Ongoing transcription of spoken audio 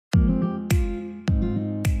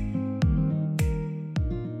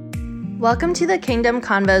Welcome to the Kingdom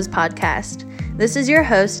Convos podcast. This is your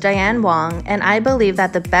host, Diane Wong, and I believe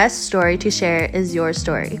that the best story to share is your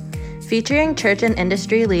story. Featuring church and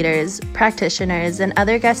industry leaders, practitioners, and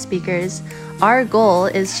other guest speakers, our goal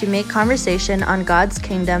is to make conversation on God's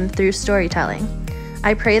kingdom through storytelling.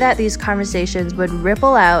 I pray that these conversations would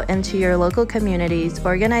ripple out into your local communities,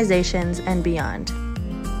 organizations, and beyond.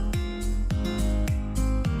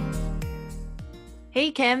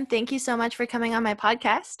 Hey, Kim, thank you so much for coming on my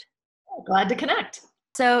podcast. Glad to connect.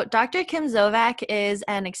 So Dr. Kim Zovac is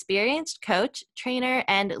an experienced coach, trainer,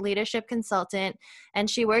 and leadership consultant, and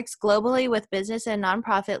she works globally with business and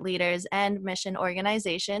nonprofit leaders and mission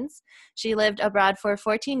organizations. She lived abroad for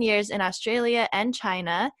 14 years in Australia and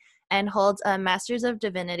China and holds a Master's of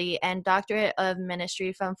Divinity and Doctorate of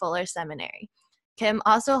Ministry from Fuller Seminary. Kim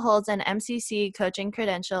also holds an MCC coaching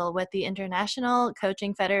credential with the International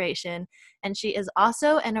Coaching Federation, and she is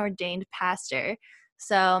also an ordained pastor.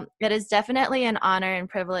 So it is definitely an honor and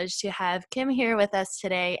privilege to have Kim here with us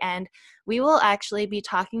today, and we will actually be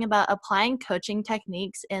talking about applying coaching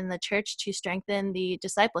techniques in the church to strengthen the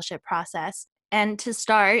discipleship process. And to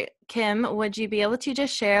start, Kim, would you be able to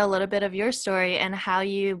just share a little bit of your story and how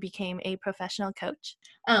you became a professional coach?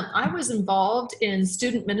 I was involved in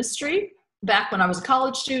student ministry back when I was a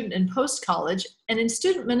college student and post-college. And in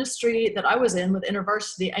student ministry that I was in with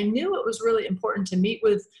InterVarsity, I knew it was really important to meet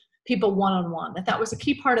with people one-on-one, that was a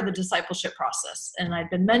key part of the discipleship process. And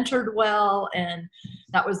I'd been mentored well, and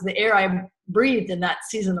that was the air I breathed in that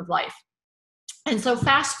season of life. And so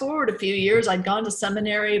fast forward a few years, I'd gone to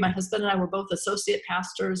seminary. My husband and I were both associate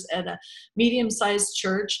pastors at a medium-sized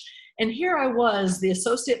church. And here I was, the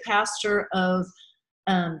associate pastor of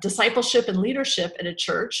discipleship and leadership at a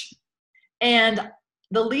church. And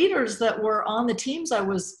the leaders that were on the teams I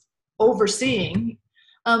was overseeing,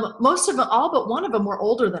 most of them, all but one of them, were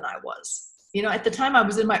older than I was. At the time I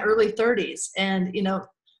was in my early 30s, and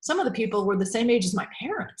some of the people were the same age as my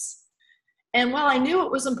parents. And while I knew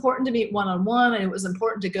it was important to meet one-on-one, and it was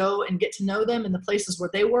important to go and get to know them in the places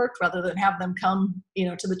where they worked rather than have them come,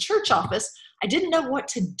 to the church office, I didn't know what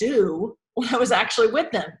to do when I was actually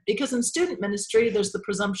with them. Because in student ministry, there's the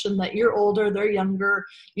presumption that you're older, they're younger,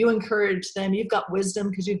 you encourage them, you've got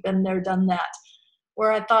wisdom because you've been there, done that.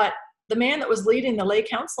 Where I thought, the man that was leading the lay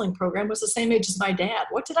counseling program was the same age as my dad.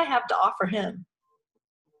 What did I have to offer him?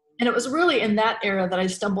 And it was really in that era that I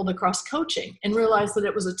stumbled across coaching and realized that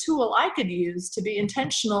it was a tool I could use to be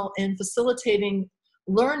intentional in facilitating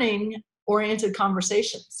learning-oriented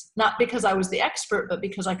conversations. Not because I was the expert, but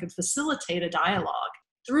because I could facilitate a dialogue.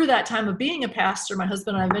 Through that time of being a pastor, my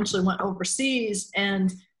husband and I eventually went overseas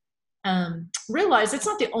and realized it's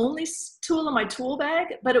not the only tool in my tool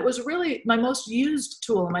bag, but it was really my most used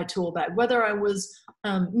tool in my tool bag. Whether I was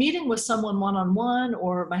meeting with someone one-on-one,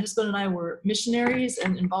 or my husband and I were missionaries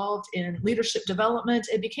and involved in leadership development,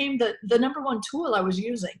 it became the number one tool I was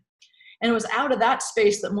using. And it was out of that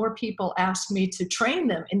space that more people asked me to train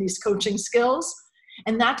them in these coaching skills.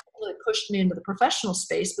 And that's what really pushed me into the professional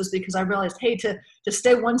space, was because I realized, hey, to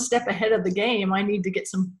stay one step ahead of the game, I need to get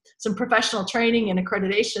some professional training and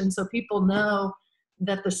accreditation so people know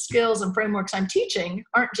that the skills and frameworks I'm teaching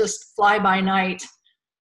aren't just fly-by-night,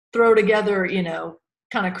 throw together,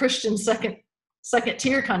 kind of Christian second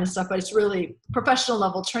tier kind of stuff, but it's really professional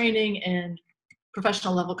level training and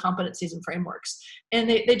professional level competencies and frameworks. And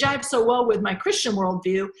they jive so well with my Christian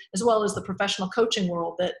worldview as well as the professional coaching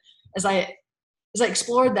world that as I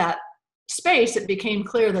explored that space, it became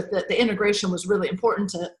clear that the integration was really important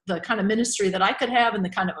to the kind of ministry that I could have and the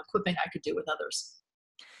kind of equipping I could do with others.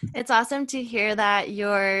 It's awesome to hear that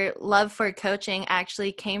your love for coaching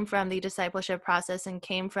actually came from the discipleship process and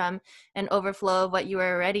came from an overflow of what you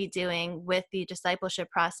were already doing with the discipleship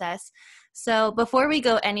process. So before we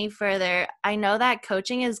go any further, I know that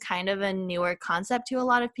coaching is kind of a newer concept to a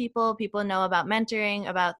lot of people. People know about mentoring,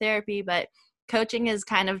 about therapy, but coaching is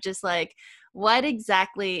kind of just like, what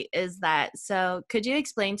exactly is that? So could you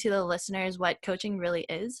explain to the listeners what coaching really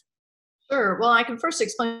is? Sure. Well, I can first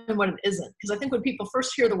explain what it isn't, because I think when people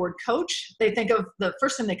first hear the word coach, they think of the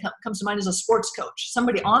first thing that comes to mind is a sports coach,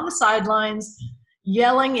 somebody on the sidelines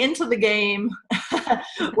yelling into the game with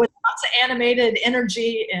lots of animated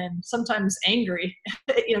energy and sometimes angry,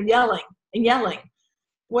 yelling.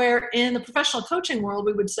 Where in the professional coaching world,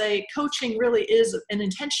 we would say coaching really is an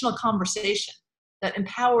intentional conversation that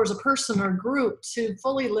empowers a person or group to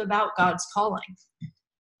fully live out God's calling.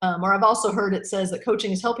 Or I've also heard it says that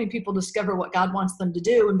coaching is helping people discover what God wants them to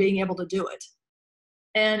do and being able to do it.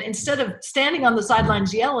 And instead of standing on the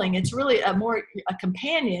sidelines yelling, it's really a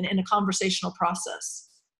companion in a conversational process.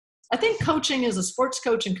 I think coaching as a sports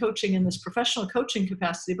coach and coaching in this professional coaching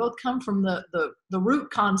capacity both come from the root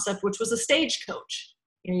concept, which was a stagecoach.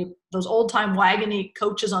 Those old-time wagony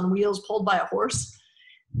coaches on wheels pulled by a horse.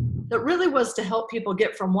 That really was to help people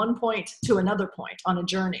get from one point to another point on a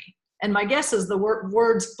journey. And my guess is the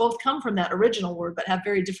words both come from that original word, but have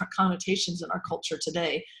very different connotations in our culture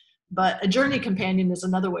today. But a journey companion is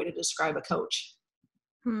another way to describe a coach.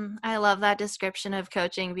 I love that description of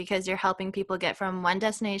coaching because you're helping people get from one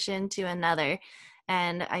destination to another.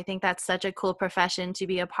 And I think that's such a cool profession to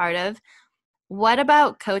be a part of. What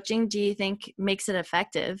about coaching do you think makes it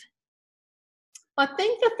effective? I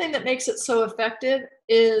think the thing that makes it so effective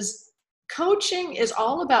is coaching is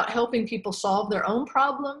all about helping people solve their own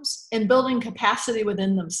problems and building capacity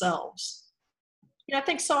within themselves. I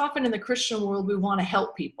think so often in the Christian world, we want to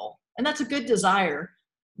help people, and that's a good desire,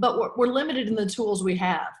 but we're limited in the tools we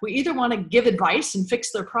have. We either want to give advice and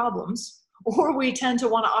fix their problems, or we tend to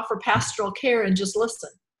want to offer pastoral care and just listen.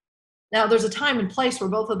 Now, there's a time and place where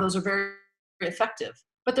both of those are very, very effective.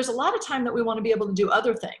 But there's a lot of time that we want to be able to do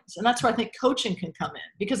other things. And that's where I think coaching can come in,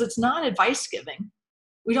 because it's not advice giving.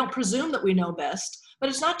 We don't presume that we know best, but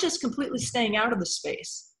it's not just completely staying out of the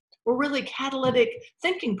space. We're really catalytic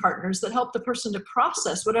thinking partners that help the person to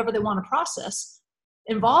process whatever they want to process,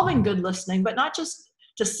 involving good listening, but not just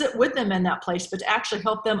to sit with them in that place, but to actually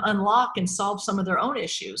help them unlock and solve some of their own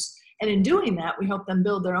issues. And in doing that, we help them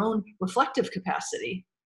build their own reflective capacity,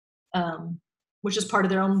 which is part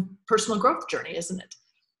of their own personal growth journey, isn't it?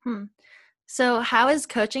 So how is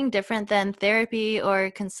coaching different than therapy or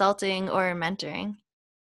consulting or mentoring?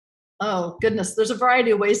 Oh, goodness. There's a variety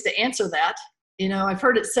of ways to answer that. I've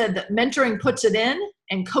heard it said that mentoring puts it in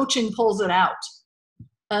and coaching pulls it out.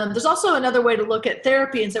 There's also another way to look at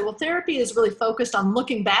therapy and say, well, therapy is really focused on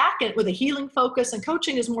looking back and with a healing focus, and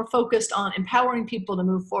coaching is more focused on empowering people to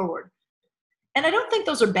move forward. And I don't think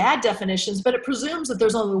those are bad definitions, but it presumes that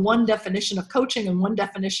there's only one definition of coaching and one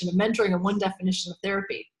definition of mentoring and one definition of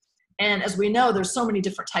therapy. And as we know, there's so many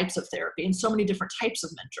different types of therapy and so many different types of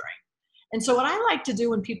mentoring. And so what I like to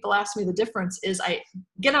do when people ask me the difference is I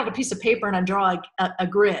get out a piece of paper and I draw a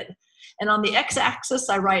grid. And on the x-axis,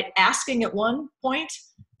 I write asking at one point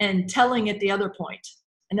and telling at the other point.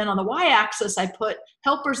 And then on the y-axis, I put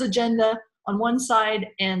helper's agenda on one side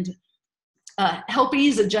and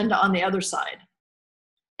helpee's agenda on the other side.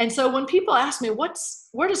 And so when people ask me,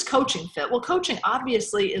 where does coaching fit? Well, coaching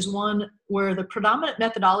obviously is one where the predominant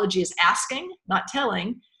methodology is asking, not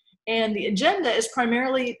telling, and the agenda is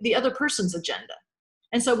primarily the other person's agenda.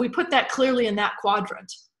 And so we put that clearly in that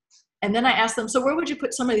quadrant. And then I ask them, so where would you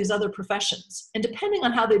put some of these other professions? And depending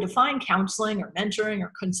on how they define counseling or mentoring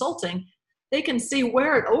or consulting, they can see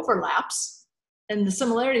where it overlaps and the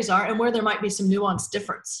similarities are and where there might be some nuanced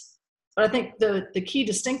difference. But I think the key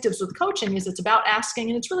distinctives with coaching is it's about asking,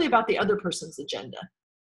 and it's really about the other person's agenda.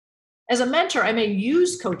 As a mentor, I may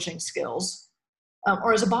use coaching skills,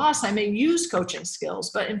 or as a boss, I may use coaching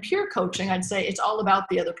skills. But in pure coaching, I'd say it's all about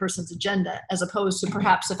the other person's agenda, as opposed to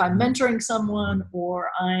perhaps if I'm mentoring someone or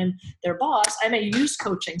I'm their boss, I may use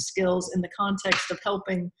coaching skills in the context of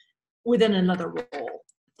helping within another role.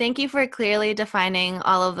 Thank you for clearly defining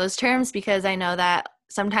all of those terms, because I know that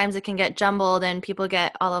sometimes it can get jumbled and people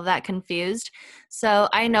get all of that confused. So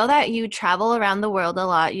I know that you travel around the world a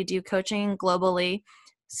lot. You do coaching globally.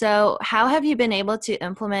 So how have you been able to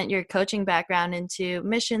implement your coaching background into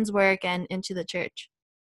missions work and into the church?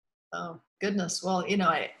 Oh, goodness. Well,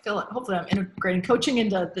 I feel like hopefully I'm integrating coaching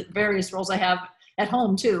into the various roles I have at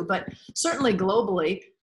home too, but certainly globally.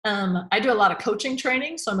 I do a lot of coaching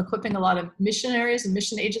training, so I'm equipping a lot of missionaries and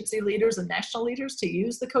mission agency leaders and national leaders to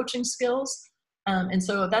use the coaching skills. And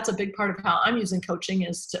so that's a big part of how I'm using coaching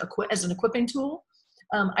is to as an equipping tool.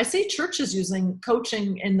 I see churches using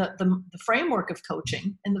coaching in the framework of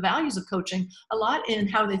coaching and the values of coaching a lot in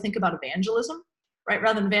how they think about evangelism, right?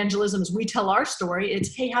 Rather than evangelism as we tell our story,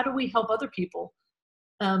 it's, hey, how do we help other people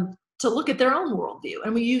to look at their own worldview?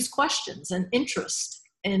 And we use questions and interest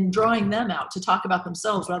and drawing them out to talk about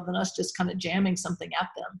themselves rather than us just kind of jamming something at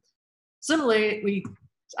them. Similarly,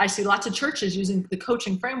 I see lots of churches using the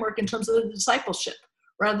coaching framework in terms of the discipleship.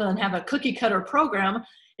 Rather than have a cookie cutter program,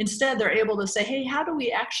 instead they're able to say, hey, how do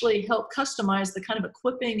we actually help customize the kind of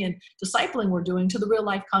equipping and discipling we're doing to the real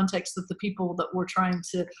life context that the people that we're trying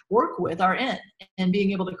to work with are in, and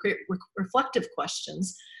being able to create reflective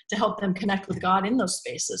questions to help them connect with God in those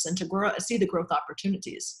spaces and to see the growth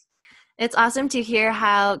opportunities. It's awesome to hear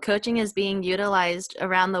how coaching is being utilized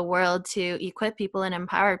around the world to equip people and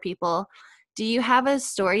empower people. Do you have a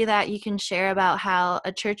story that you can share about how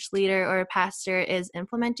a church leader or a pastor is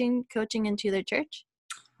implementing coaching into their church?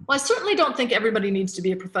 Well, I certainly don't think everybody needs to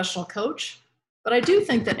be a professional coach. But I do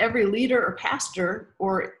think that every leader or pastor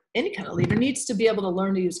or any kind of leader needs to be able to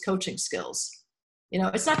learn to use coaching skills.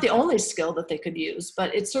 It's not the only skill that they could use,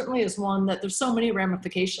 but it certainly is one that there's so many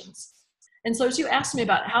ramifications. And so as you asked me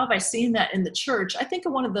about how have I seen that in the church, I think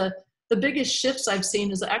one of the biggest shifts I've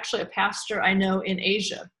seen is actually a pastor I know in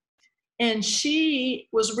Asia. And she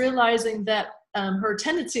was realizing that her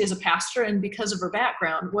tendency as a pastor, and because of her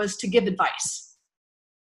background, was to give advice.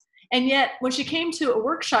 And yet, when she came to a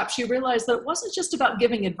workshop, she realized that it wasn't just about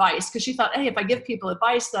giving advice, because she thought, hey, if I give people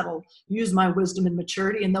advice, that'll use my wisdom and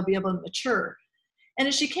maturity, and they'll be able to mature. And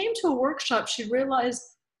as she came to a workshop, she realized,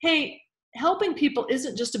 hey, helping people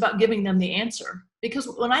isn't just about giving them the answer. Because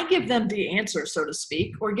when I give them the answer, so to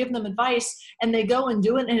speak, or give them advice, and they go and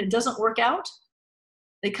do it and it doesn't work out,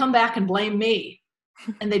 they come back and blame me,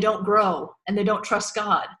 and they don't grow, and they don't trust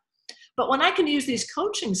God. But when I can use these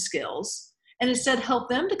coaching skills and instead help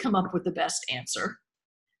them to come up with the best answer,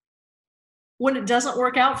 when it doesn't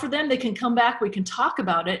work out for them, they can come back, we can talk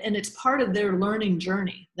about it, and it's part of their learning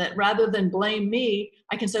journey. That rather than blame me,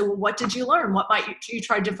 I can say, well, what did you learn? What might you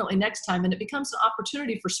try differently next time? And it becomes an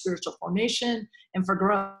opportunity for spiritual formation and for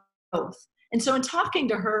growth. And so in talking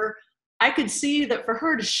to her, I could see that for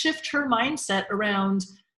her to shift her mindset around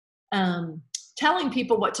telling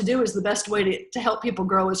people what to do is the best way to help people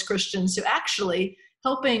grow as Christians, to actually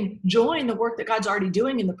helping join the work that God's already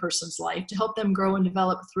doing in the person's life to help them grow and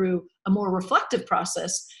develop through a more reflective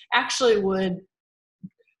process, actually would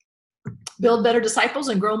build better disciples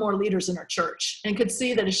and grow more leaders in our church. And could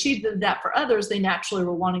see that as she did that for others, they naturally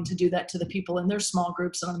were wanting to do that to the people in their small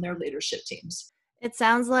groups and on their leadership teams. It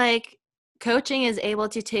sounds like coaching is able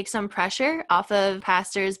to take some pressure off of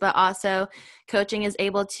pastors, but also coaching is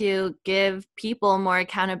able to give people more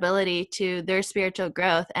accountability to their spiritual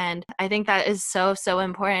growth. And I think that is so, so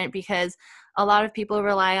important, because a lot of people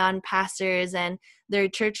rely on pastors and their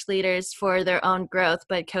church leaders for their own growth,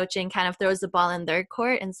 but coaching kind of throws the ball in their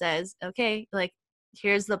court and says, okay, like,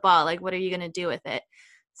 here's the ball. Like, what are you going to do with it?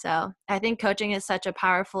 So I think coaching is such a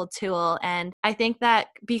powerful tool. And I think that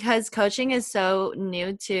because coaching is so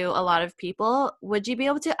new to a lot of people, would you be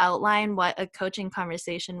able to outline what a coaching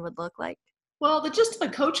conversation would look like? Well, the gist of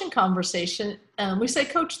a coaching conversation, we say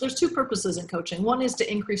coach, there's two purposes in coaching. One is to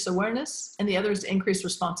increase awareness, and the other is to increase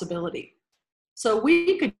responsibility. So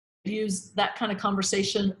we could use that kind of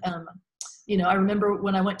conversation. I remember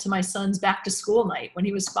when I went to my son's back to school night when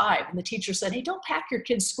he was 5, and the teacher said, hey, don't pack your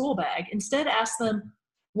kid's school bag. Instead, ask them,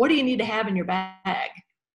 what do you need to have in your bag?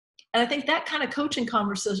 And I think that kind of coaching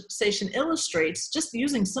conversation illustrates just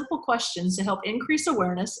using simple questions to help increase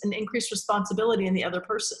awareness and increase responsibility in the other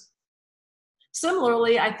person.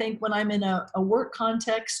 Similarly, I think when I'm in a work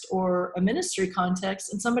context or a ministry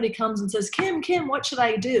context and somebody comes and says, Kim, what should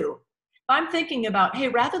I do? If I'm thinking about, hey,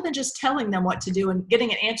 rather than just telling them what to do and getting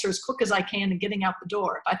an answer as quick as I can and getting out the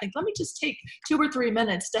door, if I think, let me just take 2 or 3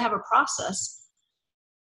 minutes to have a process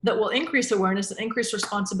that will increase awareness and increase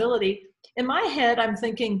responsibility. In my head, I'm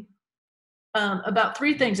thinking about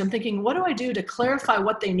 3 things. I'm thinking, what do I do to clarify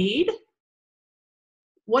what they need?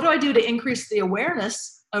 What do I do to increase the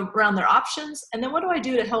awareness around their options? And then what do I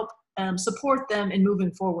do to help support them in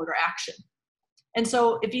moving forward or action? And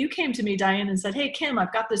so if you came to me, Diane, and said, hey, Kim,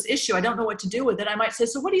 I've got this issue, I don't know what to do with it, I might say,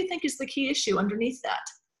 so what do you think is the key issue underneath that?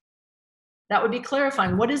 That would be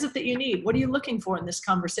clarifying. What is it that you need? What are you looking for in this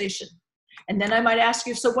conversation? And then I might ask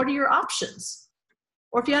you, so what are your options?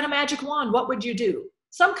 Or if you had a magic wand, what would you do?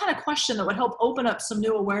 Some kind of question that would help open up some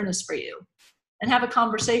new awareness for you and have a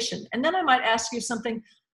conversation. And then I might ask you something.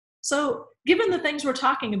 So given the things we're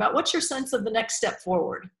talking about, what's your sense of the next step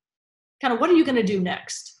forward? Kind of what are you going to do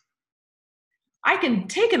next? I can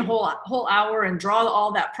take a whole hour and draw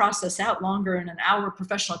all that process out longer in an hour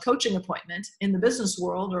professional coaching appointment in the business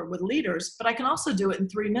world or with leaders, but I can also do it in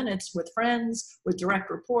 3 minutes with friends, with direct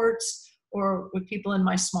reports, or with people in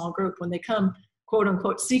my small group when they come, quote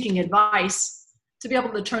unquote, seeking advice, to be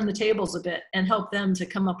able to turn the tables a bit and help them to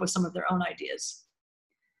come up with some of their own ideas.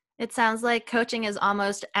 It sounds like coaching is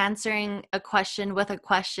almost answering a question with a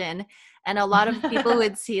question. And a lot of people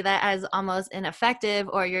would see that as almost ineffective,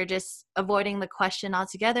 or you're just avoiding the question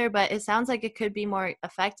altogether, but it sounds like it could be more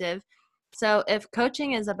effective. So if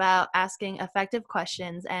coaching is about asking effective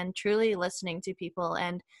questions and truly listening to people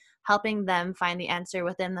and helping them find the answer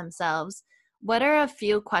within themselves, what are a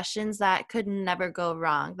few questions that could never go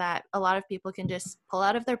wrong that a lot of people can just pull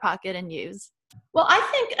out of their pocket and use? Well, I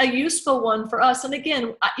think a useful one for us, and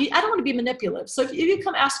again, I don't want to be manipulative. So if you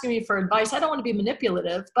come asking me for advice, I don't want to be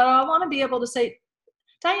manipulative, but I want to be able to say,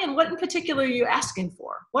 Diane, what in particular are you asking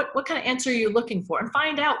for? What kind of answer are you looking for? And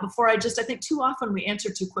find out before I think too often we answer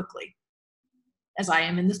too quickly, as I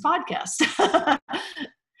am in this podcast.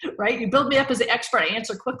 right? You build me up as the expert, I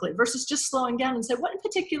answer quickly, versus just slowing down and say, what in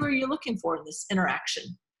particular are you looking for in this interaction?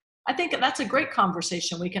 I think that's a great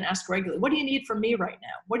conversation we can ask regularly. What do you need from me right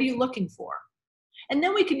now? What are you looking for? And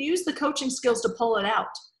then we can use the coaching skills to pull it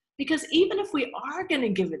out. Because even if we are going to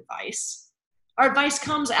give advice, our advice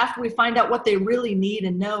comes after we find out what they really need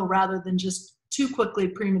and know, rather than just too quickly,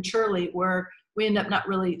 prematurely, where we end up not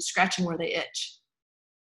really scratching where they itch.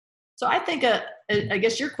 So I think, I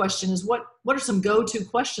guess your question is, what are some go-to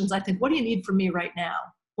questions? I think, what do you need from me right now?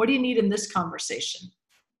 What do you need in this conversation?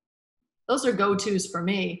 Those are go-tos for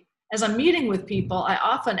me. As I'm meeting with people, I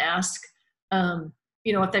often ask,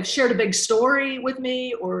 if they've shared a big story with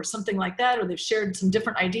me or something like that, or they've shared some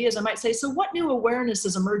different ideas, I might say, so what new awareness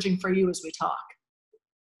is emerging for you as we talk?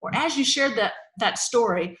 Or as you shared that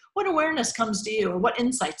story, what awareness comes to you, or what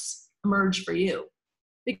insights emerge for you?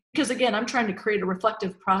 Because again, I'm trying to create a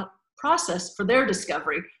reflective process for their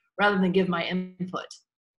discovery rather than give my input.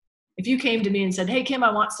 If you came to me and said, hey, Kim,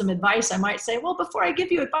 I want some advice, I might say, well, before I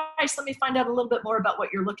give you advice, let me find out a little bit more about what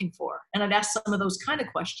you're looking for. And I'd ask some of those kind of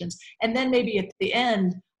questions. And then maybe at the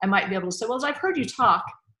end, I might be able to say, well, as I've heard you talk,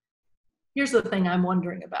 here's the thing I'm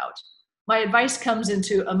wondering about. My advice comes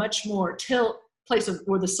into a much more place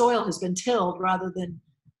where the soil has been tilled, rather than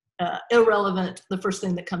irrelevant, the first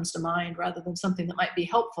thing that comes to mind, rather than something that might be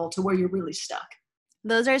helpful to where you're really stuck.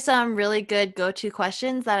 Those are some really good go-to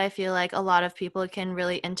questions that I feel like a lot of people can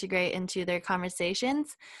really integrate into their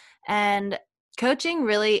conversations. And coaching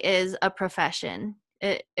really is a profession.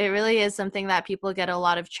 It really is something that people get a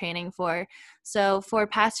lot of training for. So for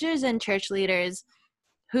pastors and church leaders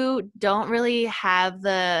who don't really have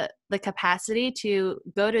the capacity to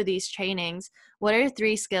go to these trainings, what are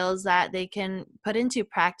 3 skills that they can put into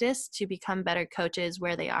practice to become better coaches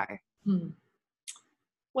where they are?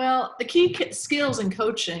 Well, the key skills in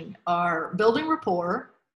coaching are building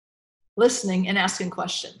rapport, listening, and asking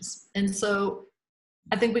questions. And so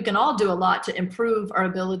I think we can all do a lot to improve our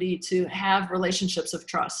ability to have relationships of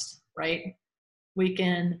trust, right? We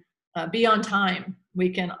can be on time. We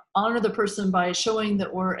can honor the person by showing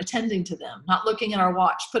that we're attending to them, not looking at our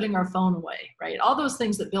watch, putting our phone away, right? All those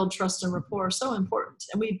things that build trust and rapport are so important.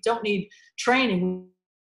 And we don't need training.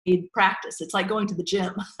 Need practice. It's like going to the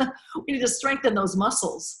gym. We need to strengthen those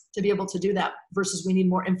muscles to be able to do that, versus we need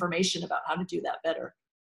more information about how to do that better.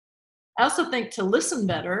 I also think to listen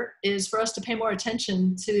better is for us to pay more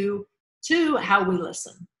attention to how we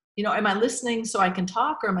listen. Am I listening so I can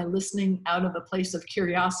talk, or am I listening out of a place of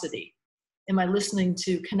curiosity? Am I listening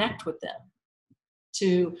to connect with them,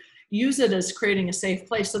 to use it as creating a safe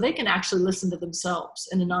place so they can actually listen to themselves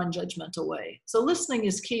in a non-judgmental way? So listening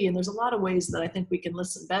is key, and there's a lot of ways that I think we can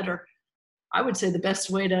listen better. I would say the best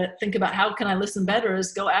way to think about how can I listen better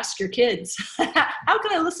is go ask your kids, how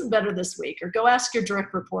can I listen better this week? Or go ask your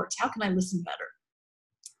direct reports, how can I listen better?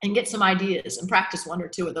 And get some ideas and practice 1 or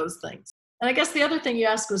 2 of those things. And I guess the other thing you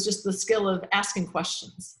asked was just the skill of asking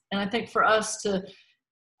questions. And I think for us to,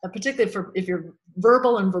 particularly if you're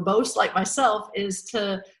verbal and verbose like myself, is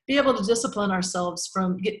to be able to discipline ourselves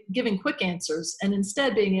from giving quick answers, and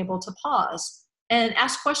instead being able to pause and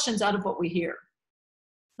ask questions out of what we hear.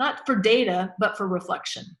 Not for data, but for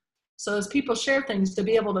reflection. So as people share things, to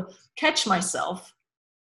be able to catch myself.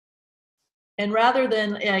 And rather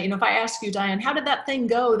than, if I ask you, Diane, how did that thing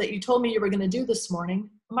go that you told me you were going to do this morning?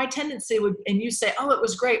 My tendency would, and you say, oh, it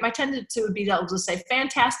was great. My tendency would be able to say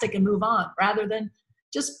fantastic and move on, rather than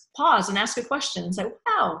just pause and ask a question and say,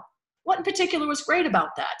 wow, what in particular was great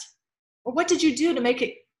about that? Or what did you do to make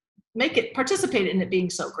it participate in it being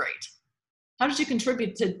so great? How did you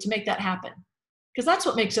contribute to make that happen? Because that's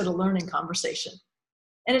what makes it a learning conversation.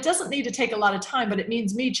 And it doesn't need to take a lot of time, but it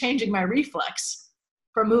means me changing my reflex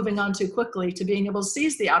from moving on too quickly to being able to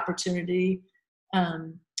seize the opportunity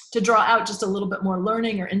to draw out just a little bit more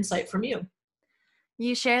learning or insight from you.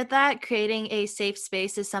 You shared that creating a safe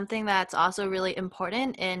space is something that's also really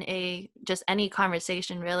important in just any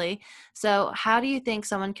conversation, really. So how do you think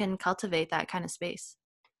someone can cultivate that kind of space?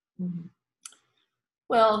 Mm-hmm.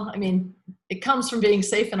 Well, it comes from being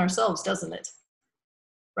safe in ourselves, doesn't it?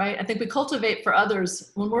 Right? I think we cultivate for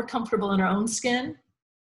others when we're comfortable in our own skin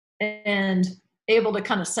and able to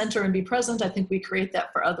kind of center and be present. I think we create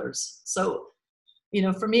that for others. So,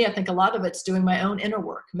 for me, I think a lot of it's doing my own inner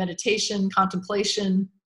work, meditation, contemplation,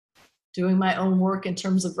 doing my own work in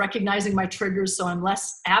terms of recognizing my triggers so I'm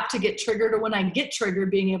less apt to get triggered, or when I get triggered,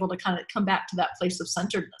 being able to kind of come back to that place of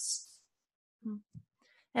centeredness.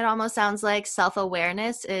 It almost sounds like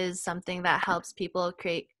self-awareness is something that helps people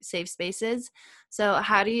create safe spaces. So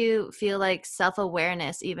how do you feel like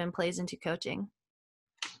self-awareness even plays into coaching?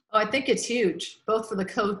 Oh, I think it's huge, both for the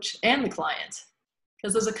coach and the client.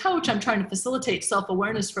 Because as a coach, I'm trying to facilitate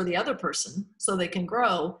self-awareness for the other person so they can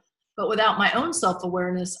grow. But without my own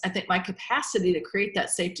self-awareness, I think my capacity to create that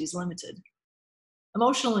safety is limited.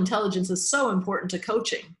 Emotional intelligence is so important to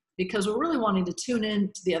coaching because we're really wanting to tune in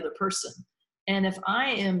to the other person. And if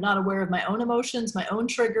I am not aware of my own emotions, my own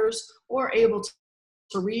triggers, or able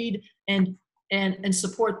to read and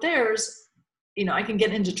support theirs, I can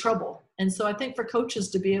get into trouble. And so I think for coaches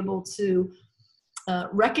to be able to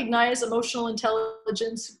recognize emotional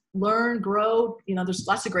intelligence, learn, grow, there's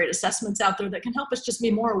lots of great assessments out there that can help us just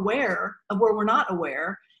be more aware of where we're not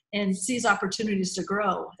aware and seize opportunities to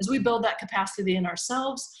grow. As we build that capacity in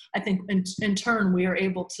ourselves, I think in turn, we are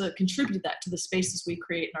able to contribute that to the spaces we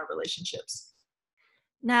create in our relationships.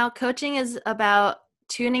 Now, coaching is about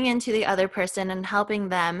tuning into the other person and helping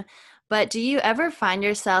them. But do you ever find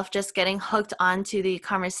yourself just getting hooked onto the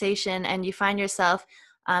conversation and you find yourself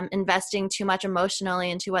investing too much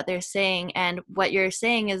emotionally into what they're saying and what you're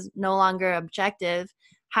saying is no longer objective?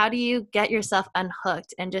 How do you get yourself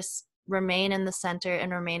unhooked and just remain in the center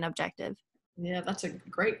and remain objective? Yeah, that's a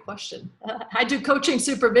great question. I do coaching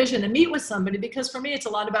supervision and meet with somebody because for me, it's a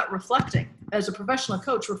lot about reflecting as a professional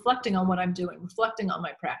coach, reflecting on what I'm doing, reflecting on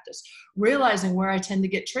my practice, realizing where I tend to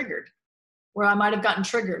get triggered, where I might have gotten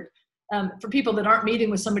triggered. For people that aren't meeting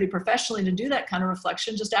with somebody professionally to do that kind of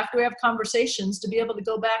reflection, just after we have conversations to be able to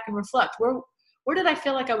go back and reflect, where did I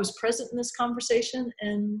feel like I was present in this conversation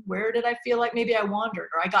and where did I feel like maybe I wandered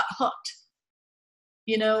or I got hooked?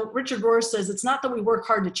 Richard Rohr says it's not that we work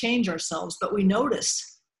hard to change ourselves, but we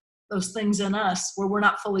notice those things in us where we're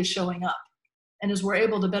not fully showing up. And as we're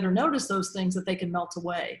able to better notice those things, that they can melt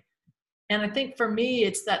away. And I think for me,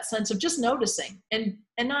 it's that sense of just noticing and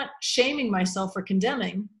not shaming myself for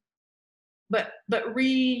condemning, but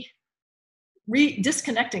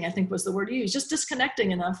disconnecting, I think was the word you used, just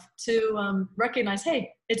disconnecting enough to recognize,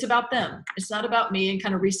 hey, it's about them. It's not about me, and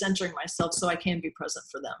kind of recentering myself so I can be present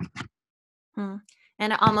for them.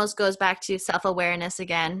 And it almost goes back to self-awareness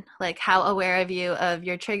again, like how aware of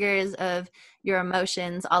your triggers, of your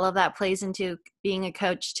emotions, all of that plays into being a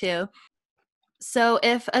coach too. So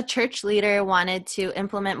if a church leader wanted to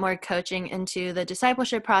implement more coaching into the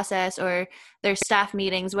discipleship process or their staff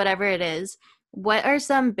meetings, whatever it is, what are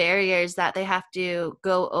some barriers that they have to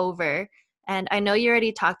go over? And I know you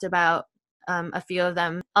already talked about a few of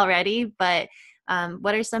them already, but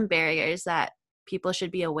what are some barriers that people should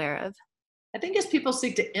be aware of? I think as people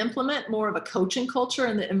seek to implement more of a coaching culture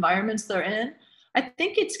in the environments they're in, I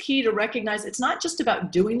think it's key to recognize it's not just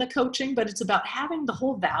about doing the coaching, but it's about having the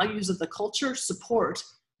whole values of the culture support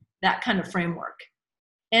that kind of framework.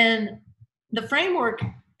 And the framework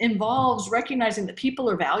involves recognizing that people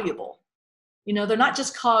are valuable. They're not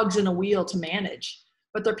just cogs in a wheel to manage,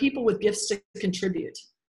 but they're people with gifts to contribute.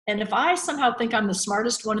 And if I somehow think I'm the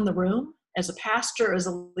smartest one in the room, as a pastor, as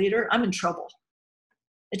a leader, I'm in trouble.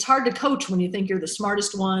 It's hard to coach when you think you're the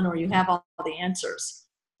smartest one or you have all the answers.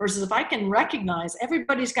 Versus if I can recognize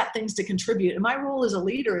everybody's got things to contribute, and my role as a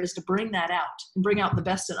leader is to bring that out and bring out the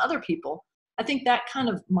best in other people, I think that kind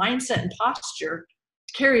of mindset and posture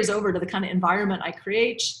carries over to the kind of environment I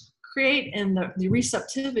create and the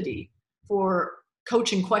receptivity for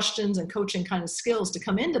coaching questions and coaching kind of skills to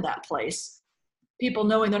come into that place. People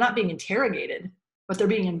knowing they're not being interrogated, but they're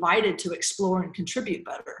being invited to explore and contribute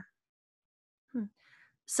better.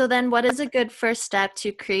 So then what is a good first step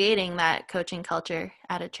to creating that coaching culture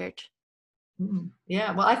at a church?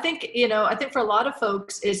 Yeah, well, I think for a lot of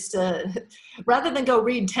folks is to, rather than go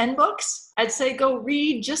read 10 books, I'd say go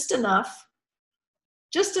read just enough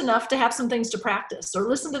to have some things to practice, or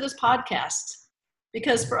listen to this podcast.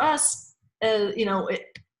 Because for us,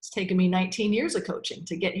 it's taken me 19 years of coaching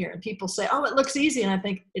to get here. And people say, oh, it looks easy. And I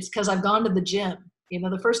think it's because I've gone to the gym.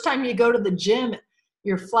 The first time you go to the gym,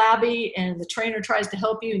 you're flabby and the trainer tries to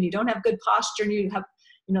help you and you don't have good posture and you have,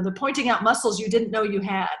 they're pointing out muscles you didn't know you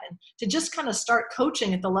had. And to just kind of start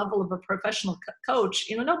coaching at the level of a professional coach,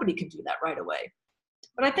 nobody can do that right away.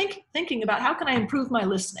 But I think thinking about how can I improve my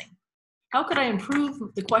listening? How could I improve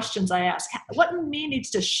the questions I ask? What in me needs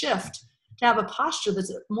to shift to have a posture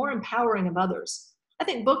that's more empowering of others? I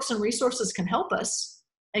think books and resources can help us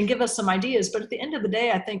and give us some ideas. But at the end of the day,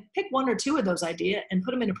 I think pick one or two of those ideas and put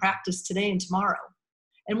them into practice today and tomorrow.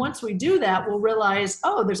 And once we do that, we'll realize,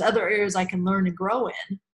 oh, there's other areas I can learn and grow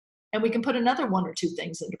in. And we can put another one or two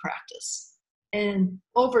things into practice. And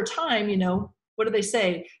over time, what do they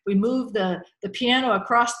say? We move the piano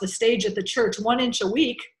across the stage at the church 1 inch a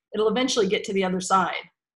week, it'll eventually get to the other side.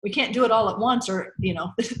 We can't do it all at once or,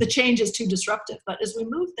 the change is too disruptive. But as we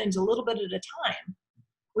move things a little bit at a time,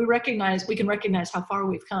 we can recognize how far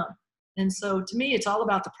we've come. And so to me, it's all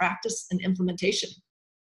about the practice and implementation.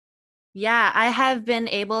 Yeah, I have been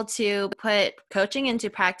able to put coaching into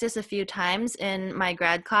practice a few times in my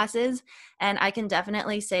grad classes, and I can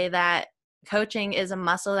definitely say that coaching is a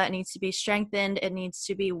muscle that needs to be strengthened. It needs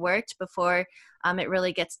to be worked before it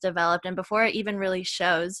really gets developed and before it even really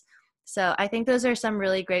shows. So I think those are some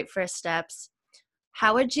really great first steps.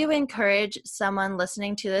 How would you encourage someone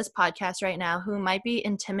listening to this podcast right now who might be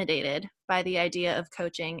intimidated by the idea of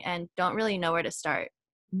coaching and don't really know where to start?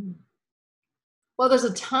 Mm. Well, there's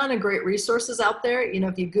a ton of great resources out there.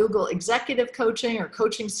 If you Google executive coaching or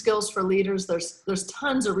coaching skills for leaders, there's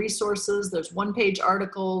tons of resources. There's one-page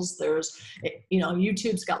articles.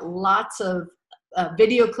 YouTube's got lots of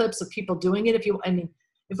video clips of people doing it.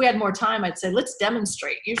 If we had more time, I'd say let's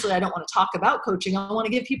demonstrate. Usually, I don't want to talk about coaching. I want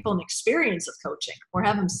to give people an experience of coaching or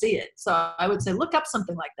have them see it. So I would say look up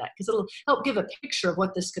something like that because it'll help give a picture of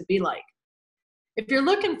what this could be like. If you're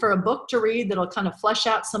looking for a book to read that'll kind of flesh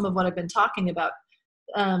out some of what I've been talking about,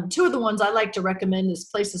 two of the ones I like to recommend as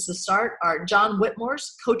places to start are John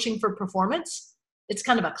Whitmore's Coaching for Performance. It's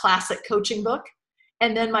kind of a classic coaching book.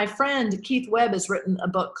 And then my friend Keith Webb has written a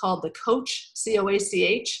book called The Coach,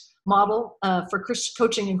 COACH, Model for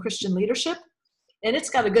Coaching and Christian Leadership. And it's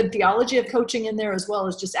got a good theology of coaching in there, as well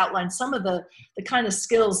as just outline some of the kind of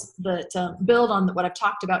skills that build on what I've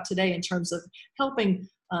talked about today in terms of helping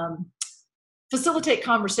facilitate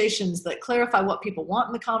conversations that clarify what people want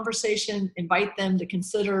in the conversation, invite them to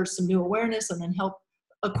consider some new awareness, and then help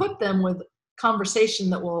equip them with conversation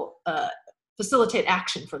that will facilitate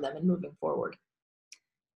action for them in moving forward.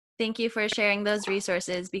 Thank you for sharing those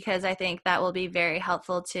resources because I think that will be very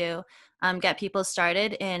helpful to get people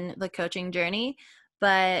started in the coaching journey.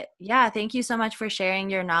 But yeah, thank you so much for sharing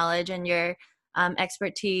your knowledge and your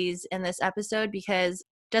expertise in this episode, because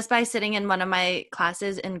just by sitting in one of my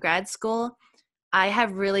classes in grad school, I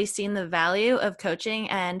have really seen the value of coaching,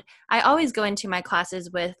 and I always go into my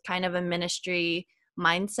classes with kind of a ministry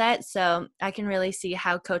mindset. So I can really see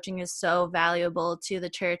how coaching is so valuable to the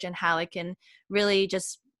church and how it can really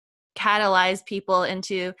just catalyze people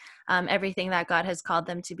into everything that God has called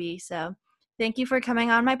them to be. So thank you for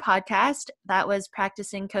coming on my podcast. That was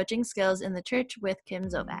Practicing Coaching Skills in the Church with Kim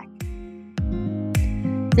Zovac.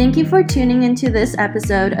 Thank you for tuning into this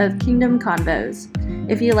episode of Kingdom Convos.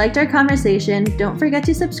 If you liked our conversation, don't forget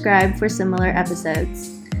to subscribe for similar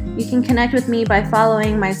episodes. You can connect with me by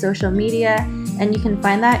following my social media, and you can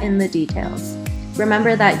find that in the details.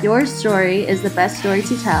 Remember that your story is the best story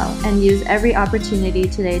to tell, and use every opportunity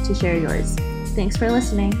today to share yours. Thanks for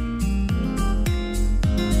listening.